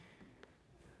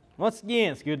Once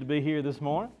again, it's good to be here this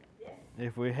morning.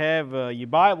 If we have your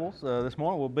Bibles, this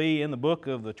morning we'll be in the book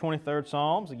of the 23rd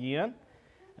Psalms again.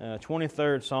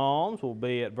 23rd Psalms will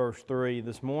be at verse 3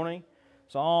 this morning.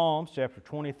 Psalms chapter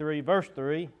 23, verse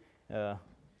 3.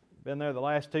 Been there the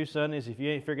last two Sundays. If you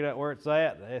ain't figured out where it's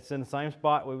at, it's in the same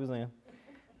spot we was in.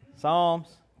 Psalms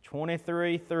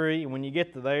 23, 3. And when you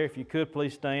get to there, if you could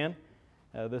please stand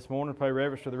this morning, pay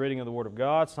reverence for the reading of the Word of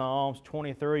God. Psalms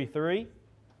 23, 3.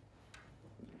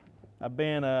 I've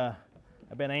been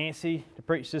antsy to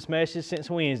preach this message since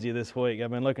Wednesday this week.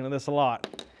 I've been looking at this a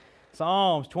lot.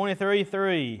 Psalms 23,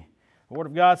 3. The Word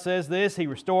of God says this: He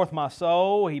restoreth my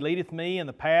soul. He leadeth me in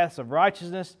the paths of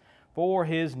righteousness for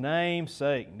His name's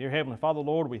sake. Dear Heavenly Father,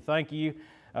 Lord, we thank You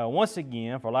once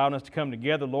again for allowing us to come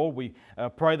together. Lord, we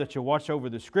pray that You'll watch over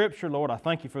the Scripture. Lord, I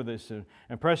thank You for this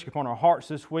impress upon our hearts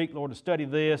this week, Lord, to study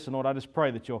this. And Lord, I just pray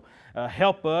that You'll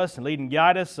help us and lead and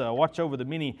guide us. Watch over the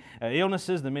many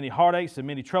illnesses, the many heartaches, the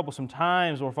many troublesome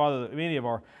times, Lord Father, that many of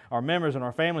our members and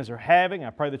our families are having. I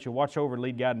pray that You'll watch over,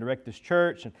 lead, guide, and direct this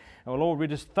church. And Lord, we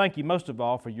just thank You most of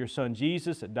all for Your Son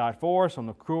Jesus that died for us on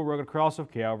the cruel, rugged cross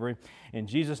of Calvary. In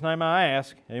Jesus' name I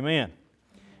ask, amen.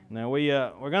 Now,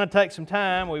 we're going to take some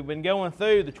time. We've been going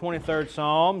through the 23rd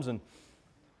Psalms, and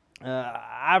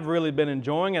I've really been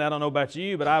enjoying it. I don't know about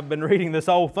you, but I've been reading this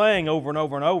whole thing over and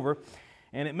over and over,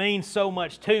 and it means so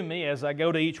much to me as I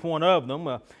go to each one of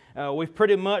them. We've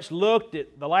pretty much looked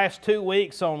at the last 2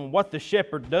 weeks on what the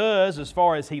shepherd does as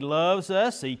far as He loves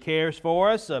us, He cares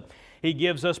for us, He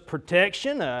gives us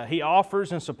protection, He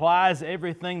offers and supplies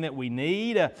everything that we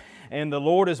need. And the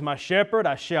Lord is my shepherd,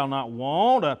 I shall not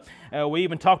want. We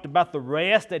even talked about the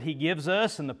rest that He gives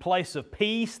us and the place of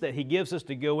peace that He gives us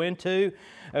to go into.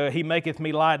 He maketh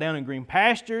me lie down in green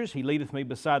pastures. He leadeth me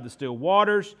beside the still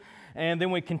waters. And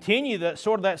then we continue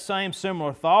that same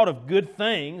similar thought of good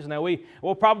things. Now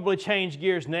we'll probably change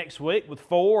gears next week with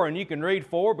 4, and you can read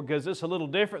 4 because it's a little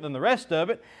different than the rest of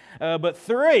it. But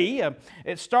 3,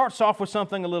 it starts off with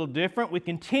something a little different. We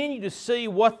continue to see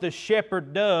what the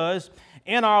shepherd does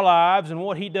in our lives and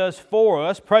what He does for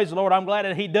us. Praise the Lord, I'm glad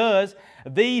that He does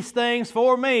these things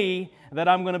for me that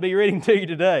I'm going to be reading to you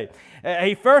today.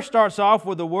 He first starts off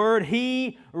with the word,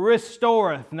 He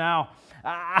restoreth. Now,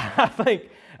 I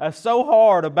think so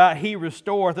hard about He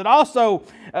restoreth. It also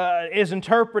is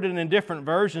interpreted in different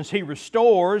versions. He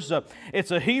restores. It's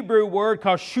a Hebrew word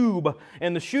called shub,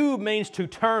 and the shub means to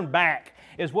turn back,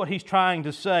 is what he's trying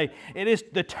to say. It is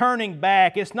the turning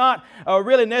back. It's not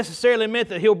really necessarily meant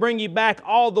that He'll bring you back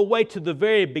all the way to the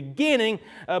very beginning,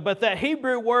 but that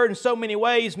Hebrew word in so many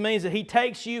ways means that He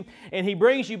takes you and He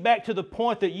brings you back to the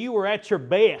point that you were at your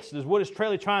best, is what it's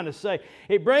really trying to say.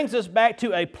 It brings us back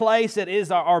to a place that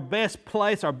is our best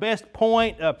place, our best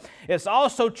point. It's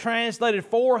also translated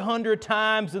 400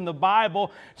 times in the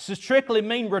Bible to strictly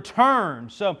mean return.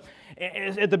 So,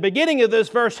 at the beginning of this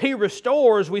verse, He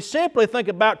restores, we simply think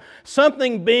about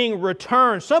something being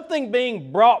returned, something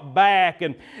being brought back.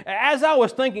 And as I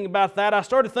was thinking about that, I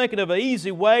started thinking of an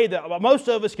easy way that most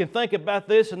of us can think about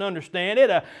this and understand it.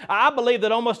 I believe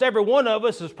that almost every one of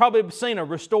us has probably seen a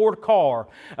restored car.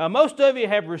 Most of you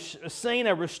have seen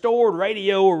a restored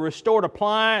radio or restored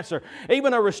appliance or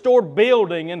even a restored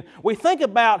building. And we think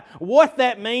about what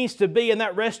that means to be in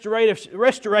that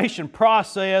restoration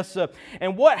process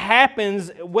and what happens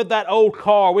with that old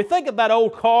car. We think of that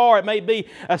old car, it may be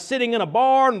sitting in a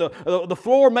barn, the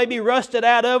floor may be rusted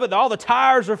out of it, all the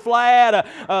tires are flat,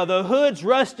 the hood's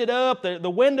rusted up, the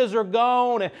windows are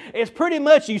gone. It's pretty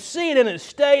much, you see it in its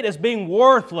state as being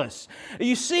worthless.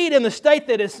 You see it in the state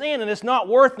that it's in and it's not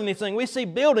worth anything. We see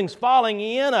buildings falling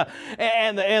in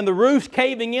and the roof's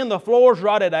caving in, the floor's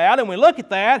rotted out, and we look at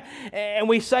that and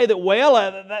we say that, well,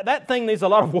 that thing needs a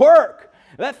lot of work.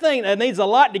 That thing needs a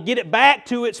lot to get it back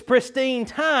to its pristine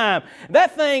time.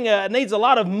 That thing needs a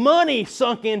lot of money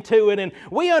sunk into it. And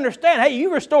we understand, hey,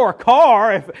 you restore a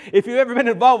car, if you've ever been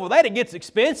involved with that, it gets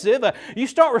expensive. You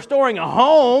start restoring a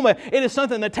home, it is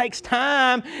something that takes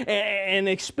time and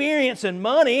experience and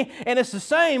money. And it's the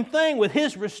same thing with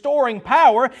His restoring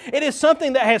power. It is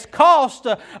something that has cost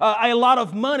a lot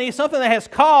of money, something that has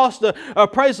cost,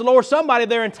 praise the Lord, somebody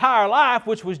their entire life,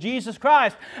 which was Jesus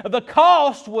Christ. The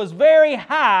cost was very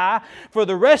high for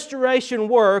the restoration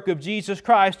work of Jesus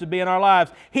Christ to be in our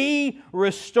lives. He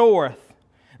restoreth.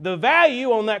 The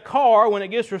value on that car when it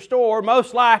gets restored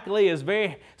most likely is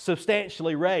very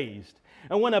substantially raised.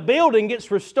 And when a building gets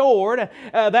restored,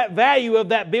 that value of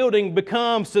that building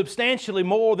becomes substantially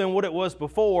more than what it was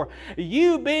before.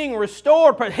 You being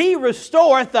restored, He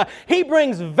restoreth, He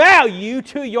brings value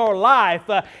to your life.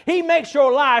 He makes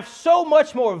your life so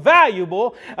much more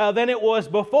valuable than it was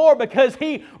before because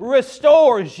He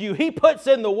restores you. He puts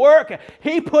in the work.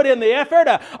 He put in the effort.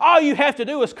 All you have to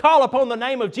do is call upon the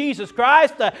name of Jesus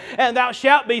Christ and thou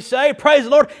shalt be saved. Praise the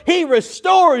Lord. He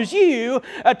restores you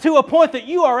to a point that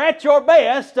you are at your best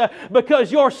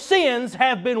because your sins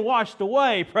have been washed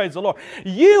away. Praise the Lord.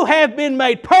 You have been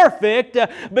made perfect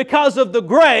because of the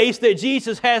grace that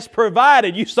Jesus has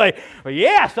provided. You say, well,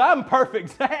 yes, I'm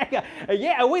perfect, Zach.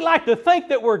 Yeah, we like to think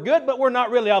that we're good, but we're not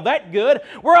really all that good.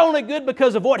 We're only good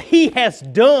because of what He has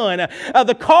done.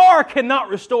 The car cannot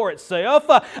restore itself.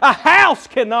 A house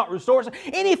cannot restore itself.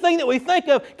 Anything that we think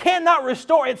of cannot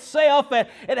restore itself. And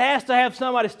it has to have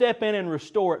somebody step in and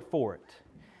restore it for it.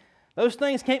 Those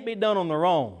things can't be done on their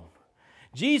own.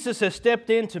 Jesus has stepped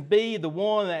in to be the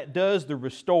one that does the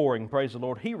restoring. Praise the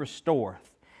Lord. He restoreth.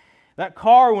 That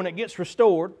car, when it gets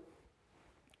restored,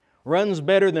 runs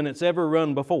better than it's ever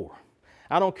run before.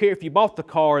 I don't care if you bought the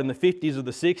car in the 50s or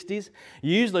the 60s.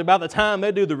 Usually by the time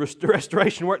they do the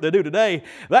restoration work they do today,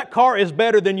 that car is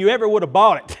better than you ever would have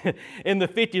bought it in the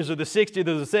 50s or the 60s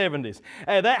or the 70s.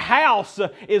 That house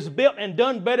is built and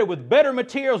done better with better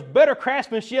materials, better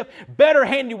craftsmanship, better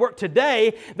handiwork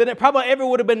today than it probably ever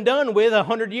would have been done with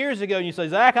 100 years ago. And you say,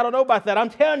 Zach, I don't know about that. I'm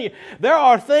telling you, there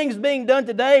are things being done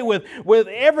today with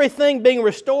everything being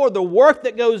restored. The work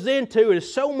that goes into it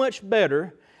is so much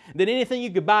better than anything you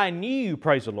could buy new,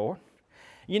 praise the Lord.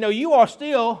 You know, you are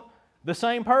still the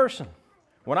same person.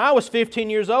 When I was 15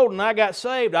 years old and I got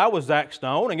saved, I was Zach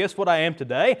Stone, and guess what I am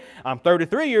today? I'm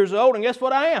 33 years old, and guess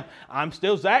what I am? I'm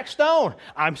still Zach Stone.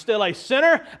 I'm still a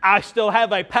sinner. I still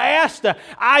have a past.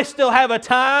 I still have a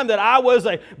time that I was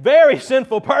a very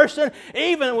sinful person.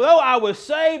 Even though I was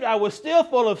saved, I was still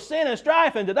full of sin and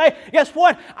strife, and today, guess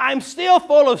what? I'm still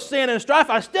full of sin and strife.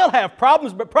 I still have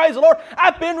problems, but praise the Lord,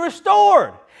 I've been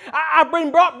restored. I've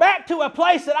been brought back to a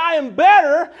place that I am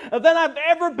better than I've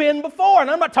ever been before.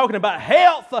 And I'm not talking about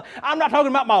health. I'm not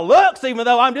talking about my looks, even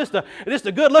though I'm just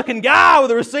a good-looking guy with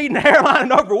a receding hairline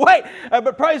and overweight.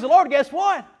 But praise the Lord, guess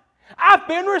what? I've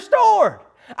been restored.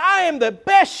 I am the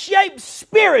best shape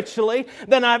spiritually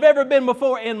than I've ever been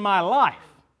before in my life.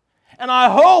 And I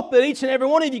hope that each and every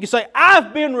one of you can say,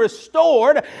 I've been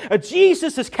restored.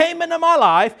 Jesus has came into my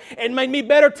life and made me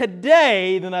better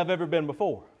today than I've ever been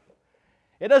before.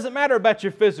 It doesn't matter about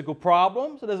your physical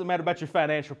problems. It doesn't matter about your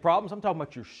financial problems. I'm talking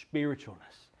about your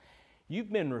spiritualness.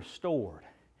 You've been restored.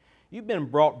 You've been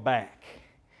brought back.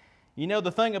 You know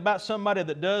the thing about somebody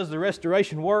that does the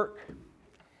restoration work?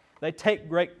 They take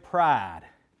great pride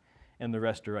in the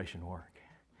restoration work.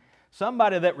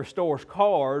 Somebody that restores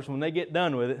cars, when they get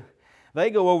done with it, they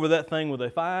go over that thing with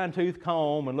a fine-tooth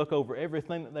comb and look over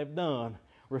everything that they've done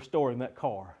restoring that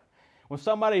car. When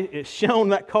somebody is shown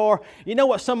that car, you know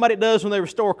what somebody does when they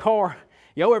restore a car?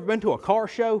 You ever been to a car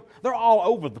show? They're all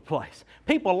over the place.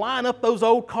 People line up those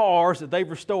old cars that they've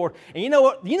restored. And you know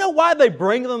what? You know why they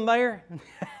bring them there?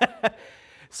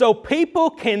 So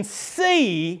people can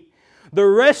see the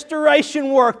restoration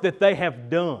work that they have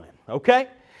done. Okay?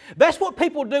 That's what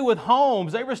people do with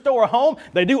homes. They restore a home.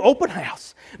 They do open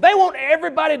house. They want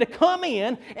everybody to come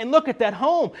in and look at that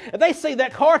home. They see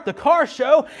that car at the car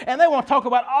show, and they want to talk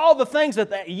about all the things that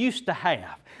they used to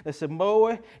have. They said,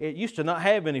 boy, it used to not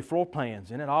have any floor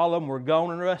plans in it. All of them were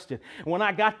gone and rusted. When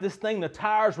I got this thing, the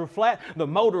tires were flat. The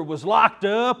motor was locked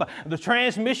up. The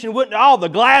transmission wouldn't, all the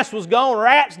glass was gone.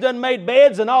 Rats done made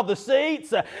beds in all the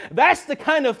seats. That's the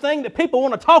kind of thing that people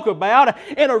want to talk about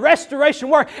in a restoration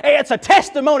work. Hey, it's a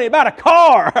testimony about a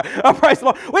car. Praise the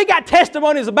Lord. We got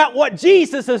testimonies about what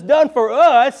Jesus has done for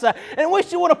us, and we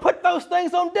should want to put those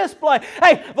things on display.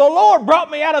 Hey, the Lord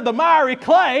brought me out of the miry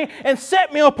clay and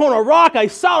set me upon a rock, a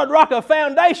solid rock of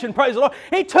foundation, praise the Lord.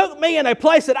 He took me in a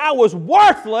place that I was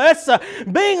worthless,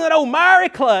 being that old miry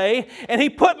clay, and He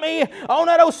put me on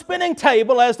that old spinning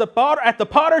table as at the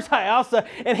potter's house,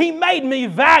 and He made me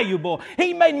valuable.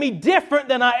 He made me different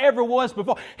than I ever was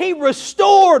before. He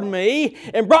restored me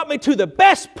and brought me to the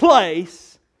best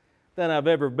place than I've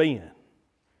ever been.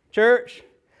 Church,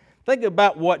 think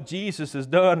about what Jesus has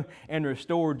done and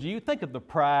restored you. Think of the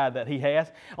pride that He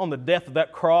has on the death of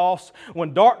that cross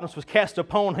when darkness was cast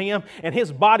upon Him and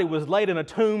His body was laid in a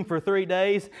tomb for 3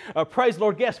 days. Praise the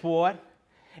Lord, guess what?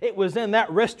 It was in that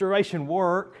restoration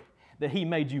work that He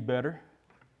made you better.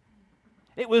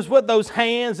 It was with those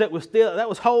hands that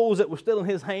was holes that were still in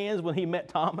his hands when he met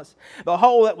Thomas. The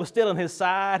hole that was still in his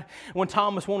side when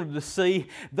Thomas wanted to see.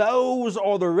 Those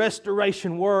are the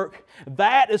restoration work.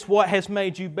 That is what has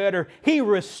made you better. He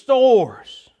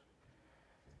restores.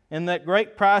 And that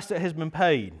great price that has been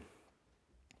paid.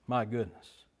 My goodness.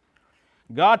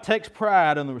 God takes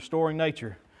pride in the restoring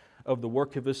nature of the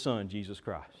work of His Son, Jesus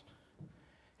Christ.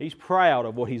 He's proud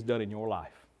of what He's done in your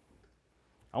life.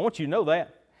 I want you to know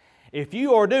that. If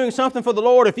you are doing something for the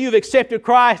Lord, if you've accepted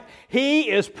Christ, He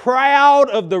is proud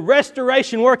of the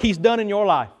restoration work He's done in your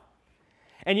life.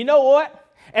 And you know what?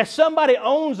 As somebody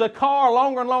owns a car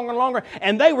longer and longer and longer,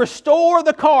 and they restore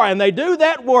the car and they do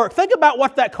that work, think about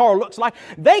what that car looks like.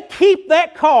 They keep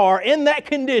that car in that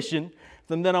condition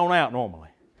from then on out normally.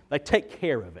 They take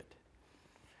care of it.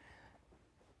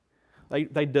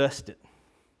 They dust it.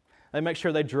 They make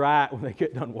sure they dry it when they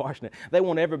get done washing it. They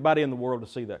want everybody in the world to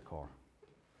see that car.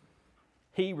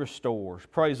 He restores.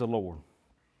 Praise the Lord.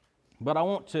 But I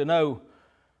want to know,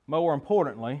 more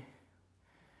importantly,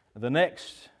 the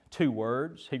next two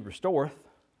words, He restoreth.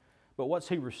 But what's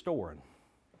He restoring?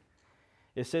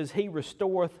 It says, He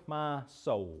restoreth my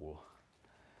soul.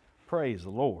 Praise the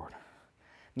Lord.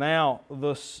 Now,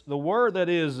 the word that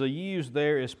is used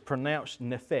there is pronounced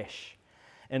nephesh.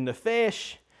 And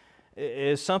nephesh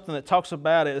is something that talks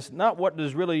about, it's not what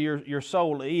does really your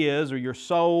soul is, or your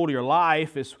soul, your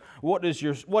life. It's what is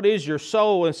your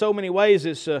soul. In so many ways,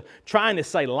 it's trying to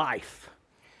say life.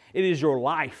 It is your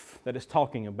life that it's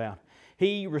talking about.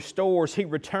 He restores, He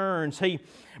returns, He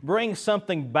brings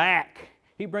something back.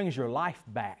 He brings your life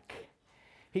back.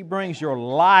 He brings your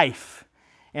life.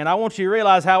 And I want you to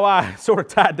realize how I sort of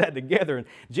tied that together. In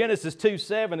Genesis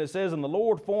 2:7, it says, And the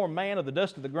Lord formed man of the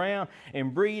dust of the ground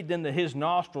and breathed into his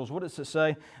nostrils, what does it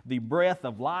say? The breath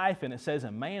of life. And it says,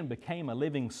 And man became a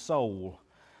living soul.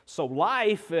 So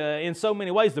life, in so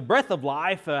many ways, the breath of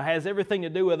life has everything to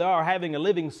do with our having a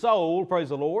living soul, praise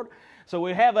the Lord. So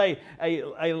we have a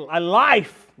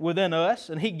life within us,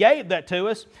 and He gave that to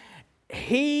us.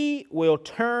 He will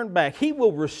turn back. He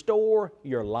will restore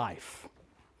your life.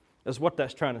 That's what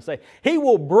that's trying to say. He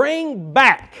will bring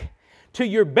back to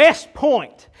your best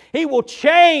point. He will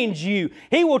change you.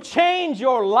 He will change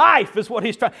your life is what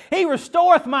He's trying. He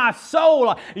restoreth my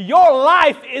soul. Your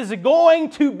life is going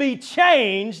to be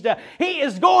changed. He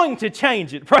is going to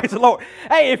change it. Praise the Lord.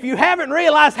 Hey, if you haven't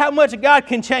realized how much God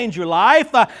can change your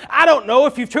life, I don't know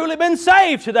if you've truly been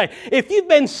saved today. If you've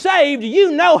been saved,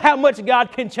 you know how much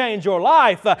God can change your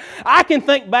life. I can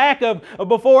think back of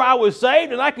before I was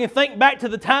saved, and I can think back to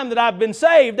the time that I've been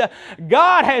saved.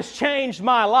 God has changed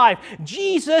my life.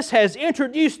 Jesus has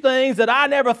introduced things that I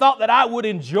never thought that I would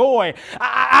enjoy.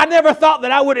 I never thought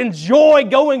that I would enjoy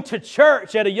going to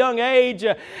church at a young age,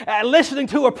 listening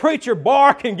to a preacher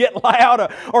bark and get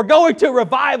loud, or going to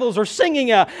revivals, or singing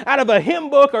out of a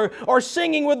hymn book, or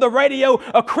singing with the radio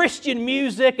a Christian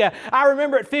music. I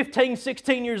remember at 15,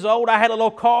 16 years old, I had a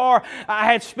little car.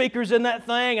 I had speakers in that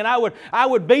thing, and I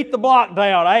would beat the block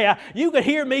down. You could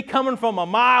hear me coming from a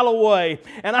mile away.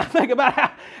 And I think about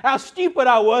how stupid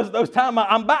I was at those times.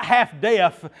 I'm about half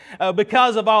deaf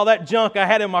because of all that junk I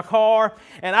had in my car.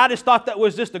 And I just thought that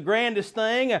was just the grandest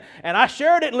thing. And I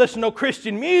sure didn't listen to no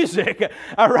Christian music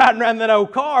riding around that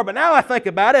old car. But now I think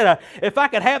about it, if I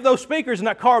could have those speakers in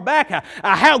that car back,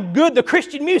 how good the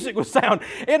Christian music would sound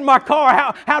in my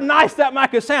car, how nice that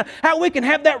mic could sound, how we can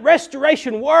have that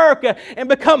restoration work and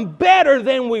become better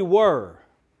than we were.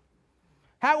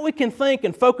 How we can think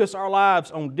and focus our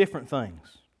lives on different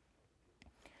things.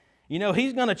 You know,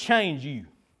 He's going to change you.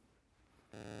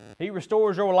 He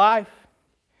restores your life.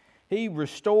 He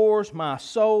restores my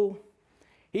soul.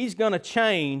 He's going to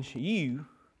change you.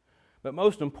 But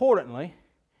most importantly,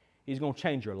 He's going to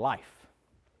change your life.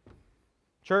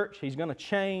 Church, He's going to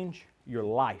change your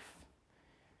life.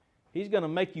 He's going to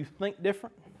make you think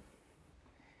different.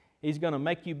 He's going to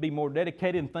make you be more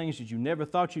dedicated in things that you never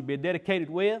thought you'd be dedicated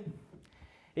with.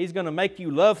 He's going to make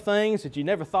you love things that you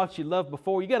never thought you loved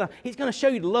before. He's going to show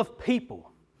you to love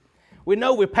people. We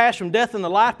know we pass from death into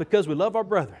life because we love our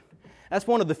brethren. That's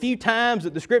one of the few times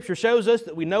that the Scripture shows us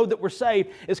that we know that we're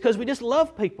saved, is because we just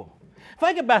love people.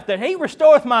 Think about that. He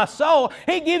restoreth my soul.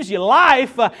 He gives you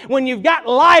life. When you've got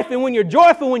life and when you're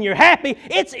joyful, when you're happy,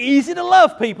 it's easy to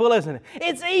love people, isn't it?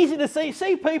 It's easy to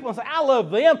see people and say, I love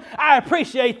them. I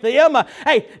appreciate them.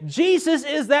 Hey, Jesus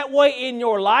is that way in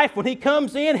your life. When He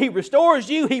comes in, He restores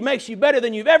you. He makes you better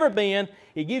than you've ever been.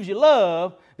 He gives you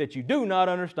love that you do not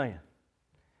understand.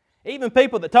 Even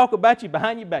people that talk about you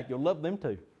behind your back, you'll love them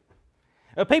too.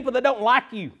 People that don't like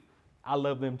you, I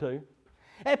love them too.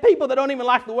 And people that don't even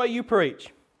like the way you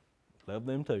preach, love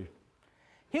them too.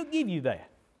 He'll give you that.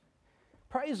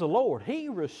 Praise the Lord. He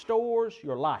restores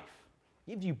your life,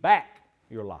 gives you back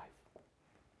your life.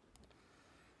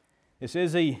 It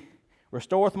says He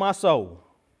restoreth my soul.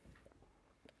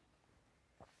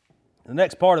 The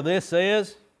next part of this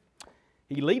says,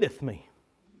 He leadeth me.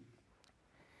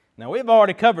 Now we've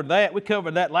already covered that. We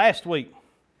covered that last week.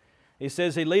 He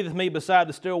says He leadeth me beside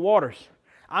the still waters.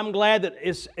 I'm glad that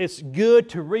it's good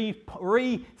to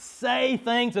re-say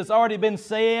things that's already been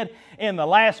said in the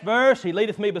last verse. He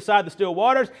leadeth me beside the still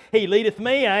waters. He leadeth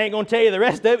me. I ain't going to tell you the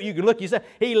rest of it. You can look yourself.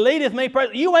 He leadeth me.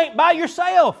 You ain't by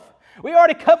yourself. We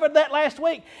already covered that last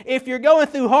week. If you're going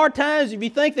through hard times, if you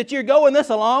think that you're going this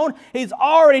alone, He's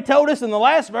already told us in the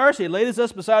last verse, He leadeth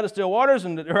us beside the still waters,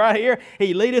 and right here,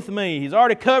 He leadeth me. He's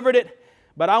already covered it,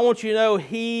 but I want you to know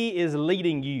He is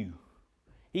leading you.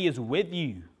 He is with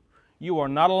you. You are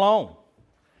not alone.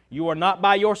 You are not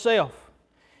by yourself.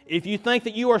 If you think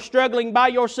that you are struggling by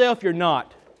yourself, you're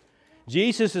not.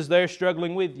 Jesus is there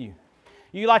struggling with you.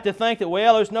 You like to think that,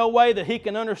 well, there's no way that He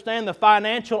can understand the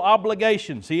financial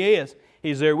obligations. He is.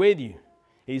 He's there with you.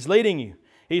 He's leading you.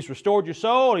 He's restored your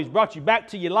soul. He's brought you back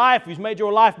to your life. He's made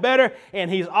your life better.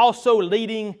 And He's also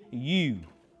leading you.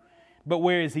 But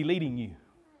where is He leading you?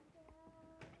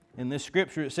 In this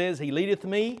scripture it says, He leadeth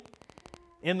me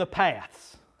in the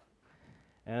paths.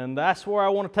 And that's where I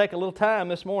want to take a little time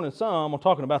this morning. I'm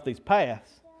talking about these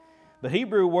paths. The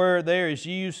Hebrew word there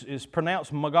is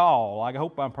pronounced magal. I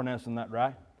hope I'm pronouncing that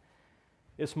right.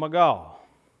 It's magal.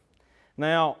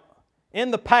 Now, in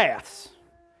the paths,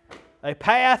 a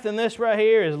path in this right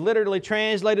here is literally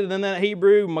translated in that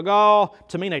Hebrew, magal,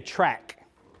 to mean a track.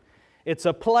 It's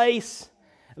a place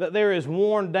that there is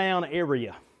worn down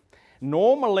area.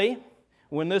 Normally,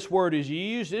 when this word is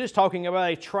used, it is talking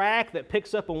about a track that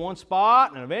picks up in one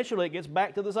spot and eventually it gets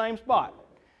back to the same spot.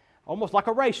 Almost like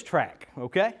a racetrack,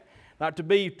 okay? Not to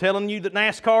be telling you that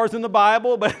NASCAR is in the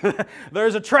Bible, but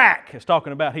there's a track it's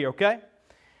talking about here, okay?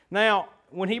 Now,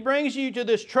 when He brings you to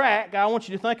this track, I want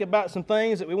you to think about some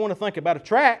things that we want to think about a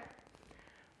track.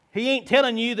 He ain't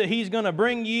telling you that He's going to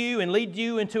bring you and lead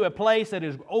you into a place that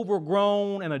is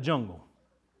overgrown in a jungle.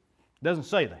 It doesn't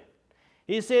say that.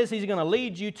 He says He's going to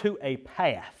lead you to a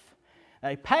path.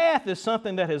 A path is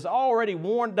something that has already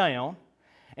worn down,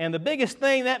 and the biggest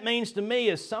thing that means to me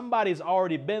is somebody's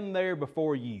already been there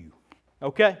before you.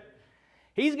 Okay?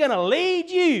 He's going to lead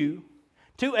you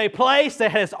to a place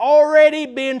that has already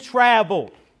been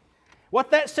traveled.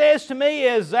 What that says to me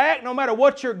is, Zach, no matter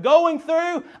what you're going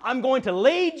through, I'm going to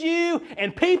lead you,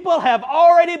 and people have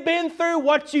already been through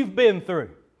what you've been through.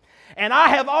 And I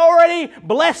have already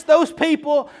blessed those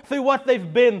people through what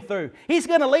they've been through. He's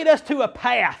going to lead us to a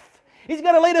path. He's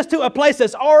going to lead us to a place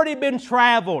that's already been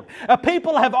traveled.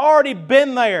 People have already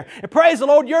been there. And praise the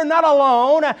Lord, you're not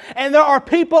alone, and there are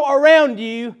people around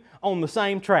you on the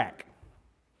same track.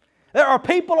 There are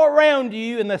people around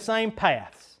you in the same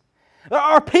paths. There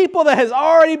are people that has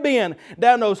already been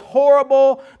down those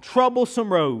horrible,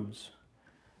 troublesome roads.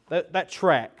 That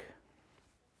track.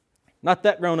 Not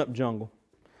that grown-up jungle.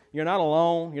 You're not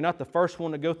alone. You're not the first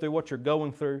one to go through what you're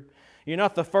going through. You're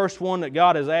not the first one that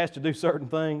God has asked to do certain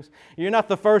things. You're not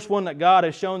the first one that God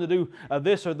has shown to do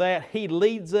this or that. He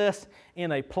leads us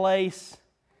in a place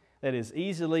that is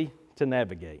easily to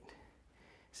navigate.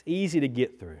 It's easy to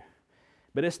get through.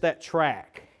 But it's that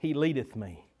track. He leadeth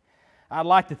me. I'd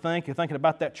like to think, and thinking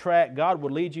about that track, God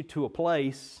would lead you to a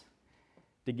place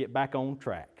to get back on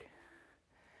track.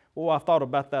 Well, I've thought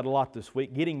about that a lot this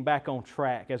week, getting back on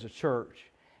track as a church.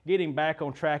 Getting back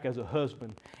on track as a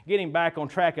husband, getting back on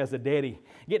track as a daddy,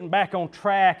 getting back on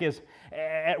track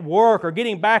at work, or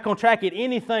getting back on track at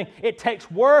anything. It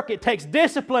takes work, it takes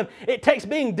discipline, it takes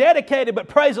being dedicated, but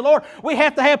praise the Lord, we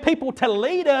have to have people to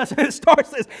lead us. And it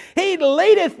starts this, He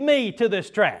leadeth me to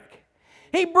this track.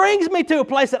 He brings me to a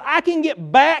place that I can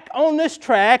get back on this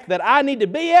track that I need to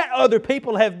be at, other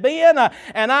people have been,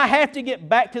 and I have to get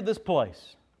back to this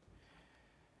place.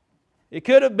 It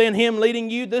could have been Him leading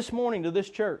you this morning to this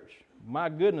church. My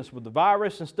goodness, with the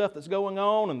virus and stuff that's going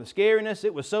on and the scariness,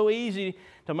 it was so easy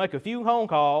to make a few phone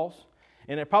calls,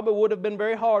 and it probably would have been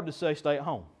very hard to say stay at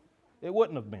home. It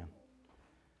wouldn't have been.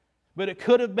 But it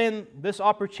could have been this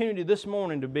opportunity this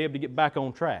morning to be able to get back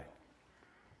on track.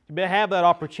 To have that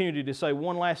opportunity to say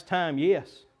one last time,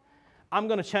 yes, I'm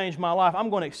going to change my life. I'm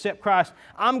going to accept Christ.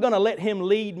 I'm going to let Him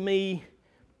lead me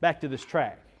back to this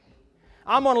track.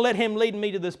 I'm going to let Him lead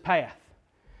me to this path.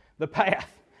 The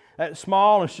path, that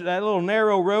small, that little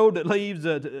narrow road that leads,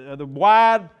 the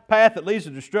wide path that leads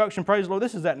to destruction. Praise the Lord.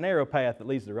 This is that narrow path that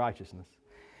leads to righteousness.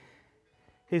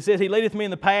 He says, He leadeth me in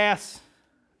the paths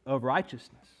of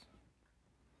righteousness.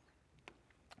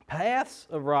 Paths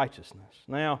of righteousness.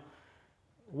 Now,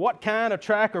 What kind of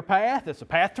track or path? It's a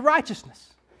path to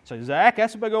righteousness. So, Zach,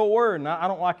 that's a big old word, and I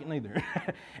don't like it neither.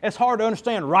 It's hard to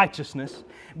understand righteousness,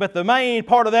 but the main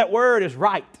part of that word is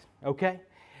right, okay?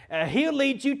 He'll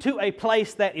lead you to a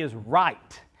place that is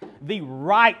right, the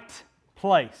right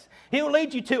place. He'll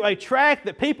lead you to a track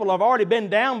that people have already been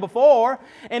down before,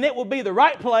 and it will be the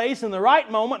right place in the right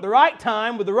moment, the right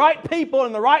time, with the right people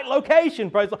in the right location.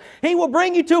 Praise the Lord. He will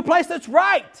bring you to a place that's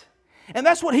right. And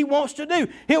that's what He wants to do.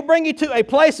 He'll bring you to a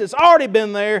place that's already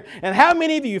been there. And how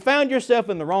many of you found yourself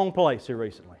in the wrong place here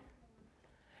recently?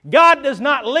 God does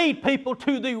not lead people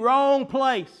to the wrong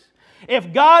place.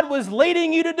 If God was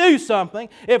leading you to do something,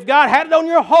 if God had it on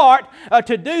your heart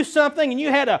to do something, and you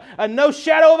had a no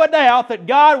shadow of a doubt that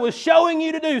God was showing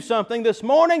you to do something this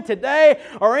morning, today,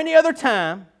 or any other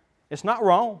time, it's not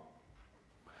wrong.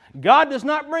 God does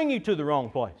not bring you to the wrong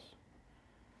place.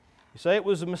 You say it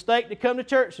was a mistake to come to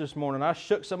church this morning. I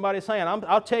shook somebody's hand.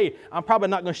 I'll tell you, I'm probably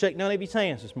not going to shake none of your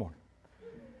hands this morning.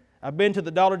 I've been to the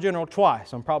Dollar General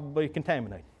twice. I'm probably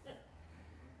contaminated.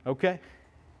 Okay?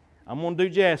 I'm going to do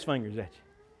jazz fingers at you.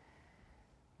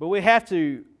 But we have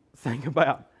to think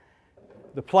about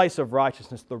the place of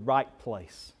righteousness, the right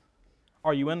place.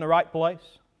 Are you in the right place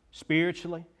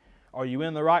spiritually? Are you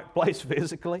in the right place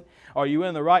physically? Are you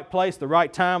in the right place, the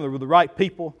right time, with the right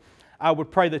people? I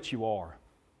would pray that you are.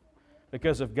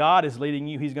 Because if God is leading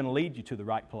you, He's going to lead you to the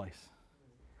right place.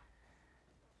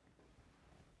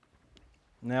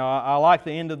 Now, I like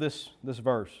the end of this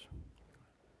verse.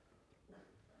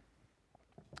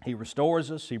 He restores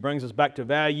us. He brings us back to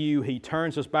value. He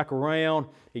turns us back around.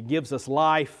 He gives us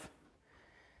life.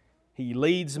 He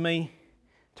leads me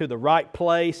to the right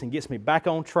place and gets me back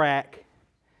on track.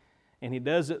 And He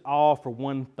does it all for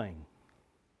one thing.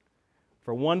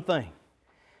 For one thing.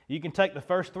 You can take the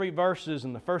first 3 verses,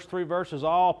 and the first 3 verses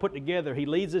all put together. He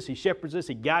leads us, He shepherds us,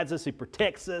 He guides us, He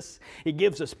protects us, He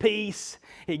gives us peace,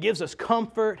 He gives us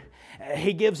comfort,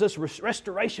 He gives us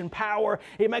restoration power.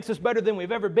 He makes us better than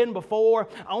we've ever been before,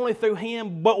 only through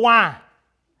Him. But why?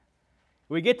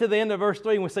 We get to the end of verse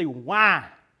 3 and we see why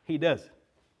He does it.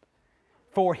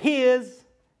 For His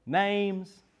name's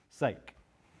sake.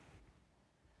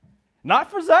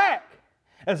 Not for Zach.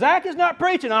 Zach is not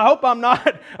preaching. I hope I'm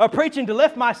not preaching to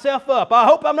lift myself up. I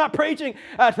hope I'm not preaching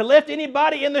to lift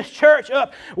anybody in this church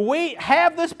up. We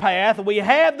have this path. We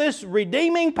have this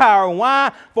redeeming power.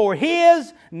 Why? For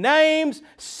His name's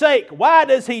sake. Why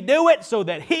does He do it? So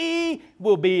that He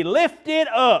will be lifted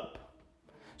up.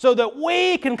 So that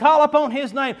we can call upon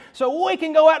His name. So we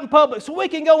can go out in public. So we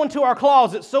can go into our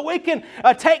closets. So we can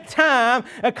take time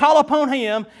and call upon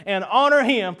Him and honor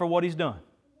Him for what He's done.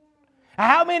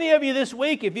 How many of you this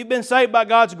week, if you've been saved by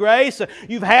God's grace,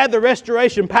 you've had the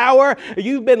restoration power,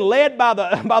 you've been led by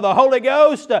the Holy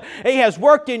Ghost, He has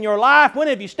worked in your life, when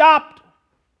have you stopped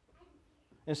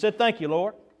and said, thank you,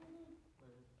 Lord?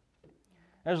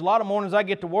 There's a lot of mornings I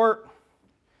get to work,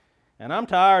 and I'm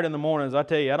tired in the mornings. I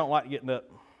tell you, I don't like getting up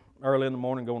early in the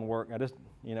morning going to work. I just,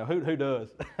 who does?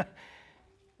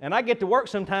 And I get to work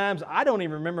sometimes, I don't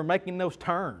even remember making those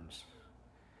turns.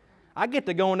 I get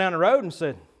to going down the road and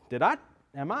said,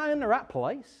 am I in the right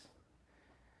place?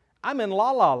 I'm in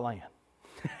La La Land.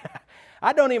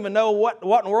 I don't even know what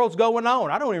in the world's going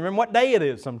on. I don't even remember what day it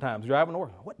is sometimes driving to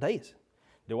work. What day is it?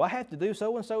 Do I have to do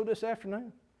so-and-so this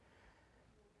afternoon?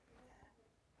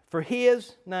 For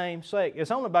His name's sake.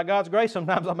 It's only by God's grace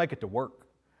sometimes I make it to work.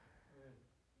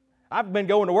 I've been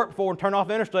going to work before and turn off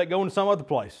the interstate going to some other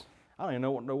place. I don't even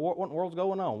know what in the world's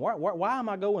going on. Why am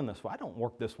I going this way? I don't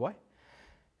work this way.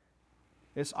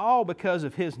 It's all because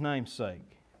of His name's sake.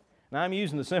 Now, I'm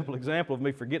using the simple example of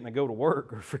me forgetting to go to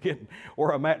work or forgetting where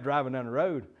I'm at driving down the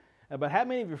road. But how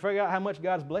many of you figure out how much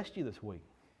God's blessed you this week?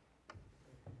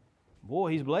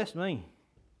 Boy, He's blessed me.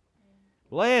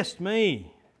 Blessed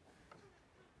me.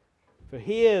 For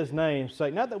His name's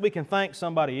sake. Not that we can thank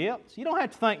somebody else. You don't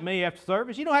have to thank me after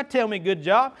service. You don't have to tell me good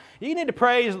job. You need to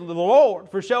praise the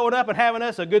Lord for showing up and having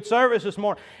us a good service this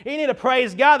morning. You need to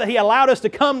praise God that He allowed us to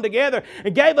come together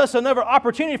and gave us another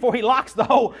opportunity before He locks the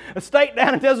whole state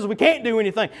down and tells us we can't do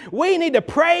anything. We need to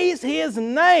praise His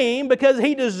name because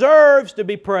He deserves to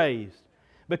be praised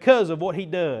because of what He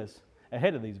does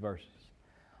ahead of these verses.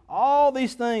 All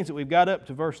these things that we've got up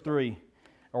to verse 3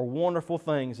 are wonderful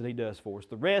things that He does for us.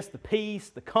 The rest, the peace,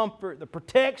 the comfort, the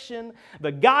protection,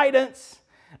 the guidance,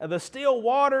 the still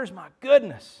waters, my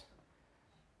goodness.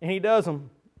 And He does them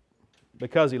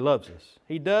because He loves us.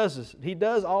 He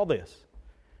does all this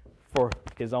for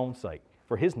His own sake,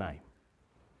 for His name.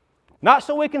 Not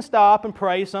so we can stop and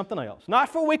praise something else.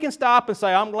 Not so we can stop and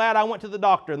say, I'm glad I went to the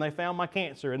doctor and they found my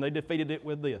cancer and they defeated it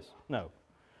with this. No.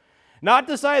 Not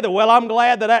to say that, well, I'm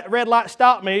glad that red light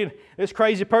stopped me. This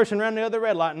crazy person ran the other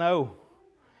red light. No.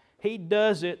 He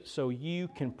does it so you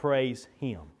can praise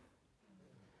Him.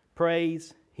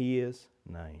 Praise His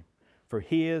name. For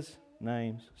His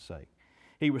name's sake.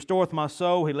 He restoreth my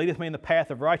soul. He leadeth me in the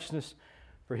path of righteousness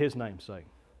for His name's sake.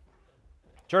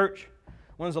 Church,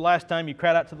 when's the last time you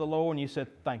cried out to the Lord and you said,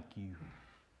 thank you?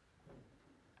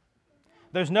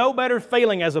 There's no better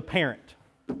feeling as a parent.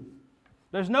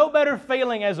 There's no better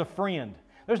feeling as a friend.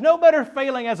 There's no better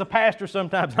feeling as a pastor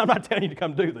sometimes. I'm not telling you to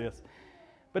come do this.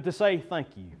 But to say thank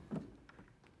you.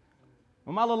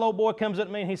 When my little old boy comes up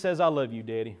to me and he says, I love you,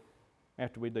 Daddy,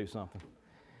 after we do something,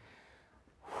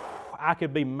 I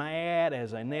could be mad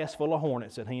as a nest full of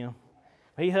hornets at him.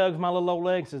 He hugs my little old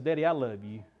leg and says, Daddy, I love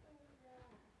you.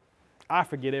 I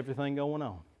forget everything going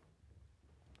on.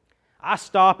 I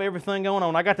stop everything going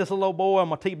on. I got this little old boy on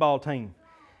my T-ball team,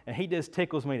 and he just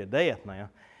tickles me to death now.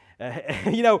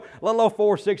 Little old 4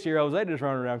 or 6-year-olds, they just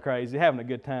run around crazy, having a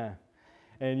good time.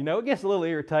 And, it gets a little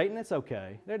irritating. It's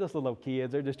okay. They're just little old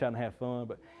kids. They're just trying to have fun.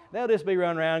 But they'll just be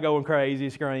running around going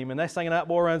crazy, screaming. Next thing that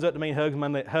boy runs up to me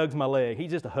and hugs my leg. He's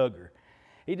just a hugger.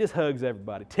 He just hugs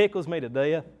everybody. Tickles me to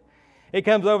death. He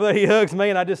comes over there, he hugs me,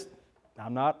 and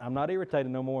I'm not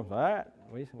irritated no more. All right,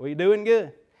 we doing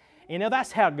good.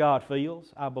 That's how God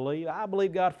feels, I believe. I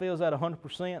believe God feels that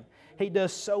 100%. He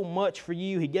does so much for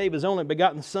you. He gave His only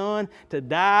begotten Son to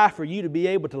die for you to be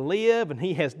able to live, and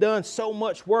He has done so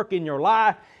much work in your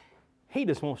life. He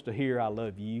just wants to hear, I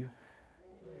love you.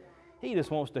 He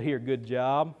just wants to hear, good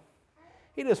job.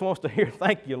 He just wants to hear,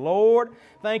 thank you, Lord.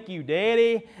 Thank you,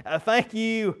 Daddy. Thank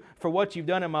you for what you've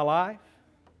done in my life.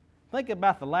 Think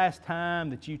about the last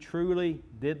time that you truly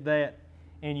did that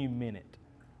and you meant it.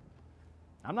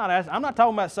 I'm not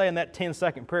talking about saying that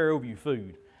 10-second prayer over your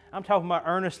food. I'm talking about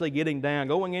earnestly getting down,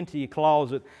 going into your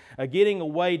closet, getting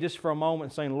away just for a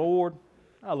moment and saying, Lord,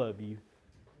 I love you.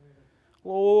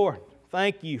 Lord,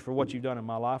 thank you for what you've done in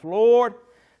my life. Lord,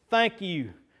 thank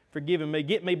you for getting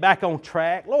me back on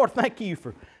track. Lord, thank you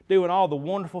for doing all the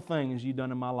wonderful things you've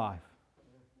done in my life.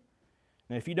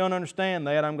 Now, if you don't understand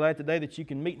that, I'm glad today that you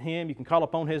can meet Him. You can call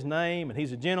upon His name, and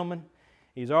He's a gentleman.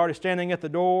 He's already standing at the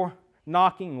door,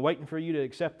 knocking and waiting for you to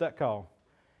accept that call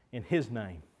in His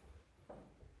name.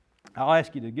 I'll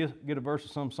ask you to get a verse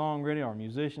of some song ready, or a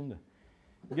musician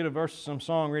to get a verse of some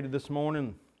song ready this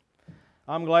morning.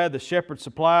 I'm glad the Shepherd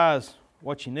supplies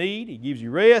what you need. He gives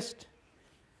you rest.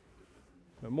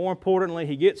 But more importantly,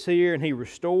 He gets here and He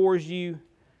restores you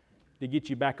to get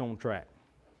you back on track.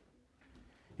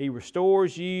 He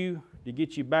restores you to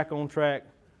get you back on track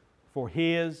for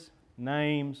His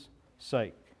name's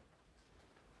sake.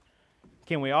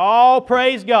 Can we all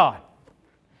praise God?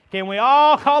 Can we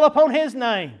all call upon His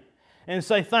name and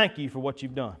say thank you for what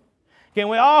you've done? Can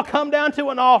we all come down to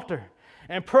an altar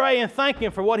and pray and thank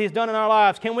Him for what He's done in our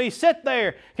lives? Can we sit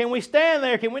there? Can we stand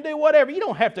there? Can we do whatever? You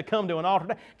don't have to come to an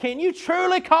altar. Can you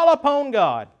truly call upon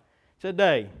God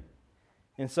today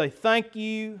and say, thank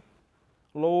you,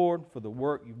 Lord, for the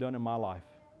work you've done in my life.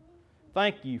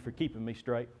 Thank you for keeping me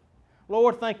straight.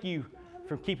 Lord, thank you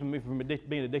for keeping me from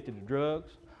being addicted to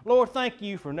drugs. Lord, thank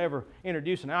you for never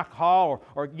introducing alcohol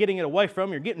or getting it away from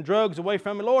me or getting drugs away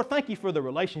from me. Lord, thank you for the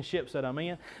relationships that I'm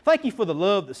in. Thank you for the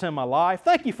love that's in my life.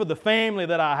 Thank you for the family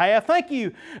that I have. Thank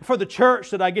you for the church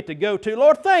that I get to go to.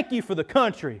 Lord, thank you for the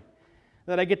country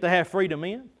that I get to have freedom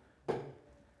in.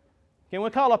 Can we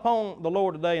call upon the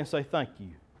Lord today and say thank you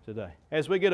today? As we get